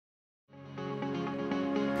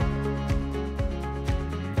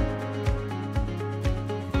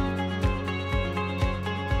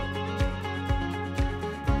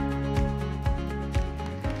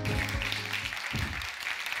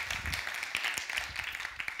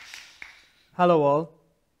Hello all.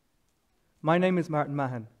 My name is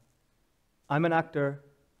Mahon. I'm an actor,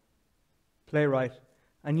 playwright,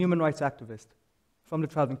 and human rights activist from the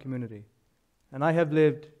traveling community, and I have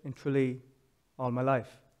lived in Tralee all my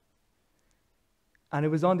life. And it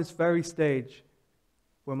was on this very stage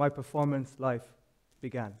where my performance life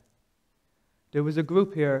began. There was a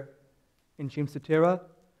group here in Chimsatira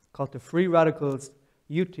called the Free Radicals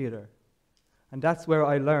Youth Theatre, and that's where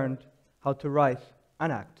I learned how to write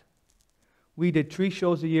and act. We did 3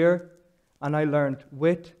 shows a year, and I learned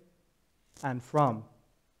with and from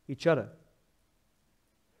each other.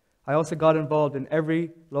 I also got involved in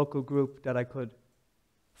every local group that I could,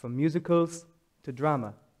 from musicals to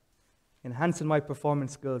drama, enhancing my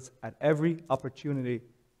performance skills at every opportunity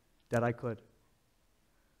that I could.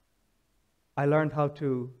 I learned how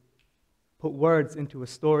to put words into a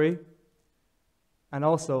story, and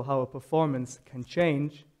also how a performance can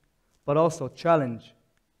change, but also challenge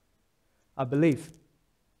a belief.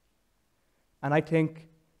 And I think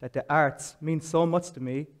that the arts mean so much to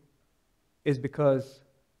me is because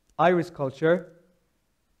Irish culture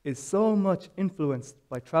is so much influenced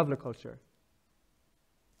by traveller culture.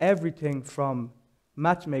 Everything from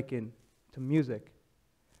matchmaking to music.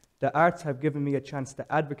 The arts have given me a chance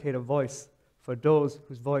to advocate a voice for those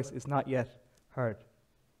whose voice is not yet heard.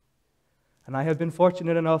 And I have been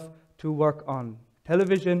fortunate enough to work on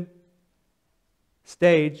television,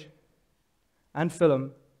 stage, and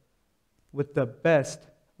film with the best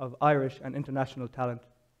of Irish and international talent.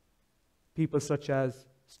 People such as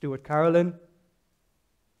Stuart Carolyn,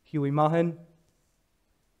 Hughie Mahon,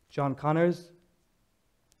 John Connors,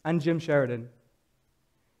 and Jim Sheridan.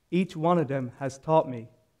 Each one of them has taught me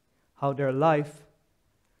how their life,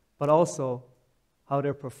 but also how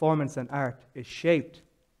their performance and art is shaped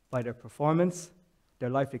by their performance, their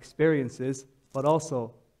life experiences, but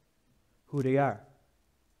also who they are.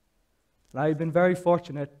 And I've been very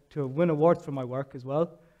fortunate to win awards for my work as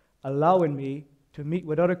well, allowing me to meet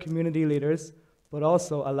with other community leaders, but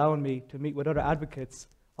also allowing me to meet with other advocates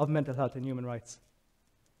of mental health and human rights.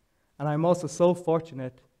 And I'm also so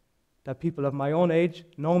fortunate that people of my own age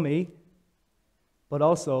know me, but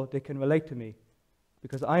also they can relate to me,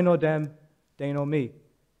 because I know them, they know me.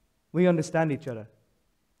 We understand each other.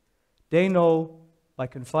 They know by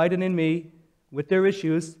confiding in me with their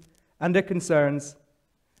issues and their concerns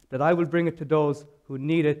that I will bring it to those who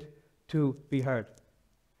need it to be heard.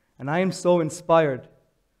 And I am so inspired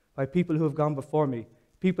by people who have gone before me,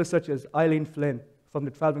 people such as Eileen Flynn from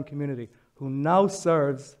the traveling community, who now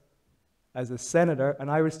serves as a senator, an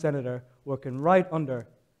Irish senator, working right under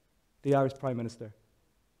the Irish Prime Minister.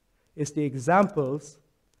 It's the examples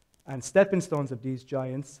and stepping stones of these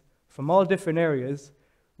giants from all different areas,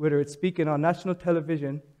 whether it's speaking on national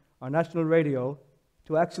television or national radio,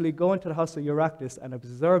 to actually go into the House of Oireachtas and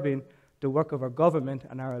observing the work of our government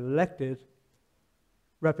and our elected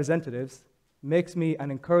representatives makes me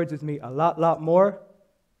and encourages me a lot more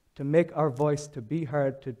to make our voice to be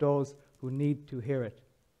heard to those who need to hear it.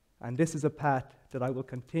 And this is a path that I will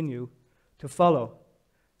continue to follow.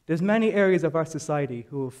 There's many areas of our society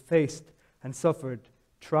who have faced and suffered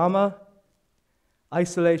trauma,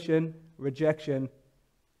 isolation, rejection,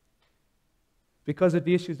 because of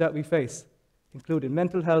the issues that we face, including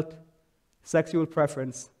mental health, sexual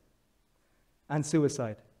preference, and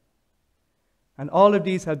suicide. And all of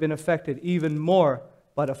these have been affected even more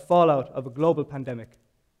by the fallout of a global pandemic.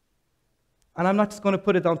 And I'm not just going to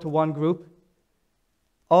put it down to one group.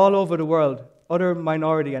 All over the world, other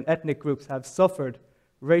minority and ethnic groups have suffered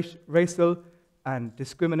racial and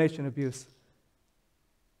discrimination abuse.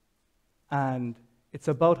 And it's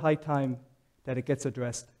about high time that it gets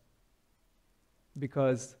addressed.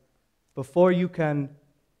 Because before you can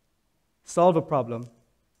solve a problem,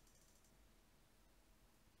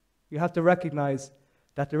 you have to recognize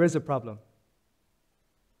that there is a problem.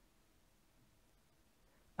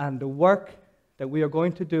 And the work that we are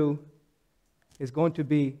going to do is going to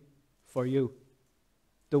be for you.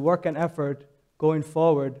 The work and effort going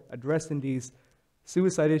forward addressing these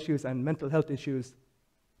suicide issues and mental health issues,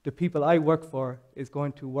 the people I work for is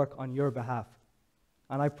going to work on your behalf.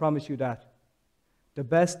 And I promise you that. The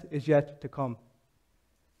best is yet to come.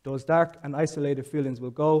 Those dark and isolated feelings will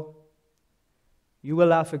go. You will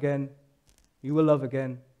laugh again. You will love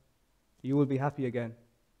again. You will be happy again.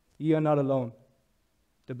 You are not alone.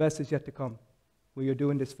 The best is yet to come. We are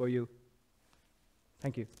doing this for you.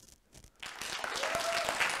 Thank you.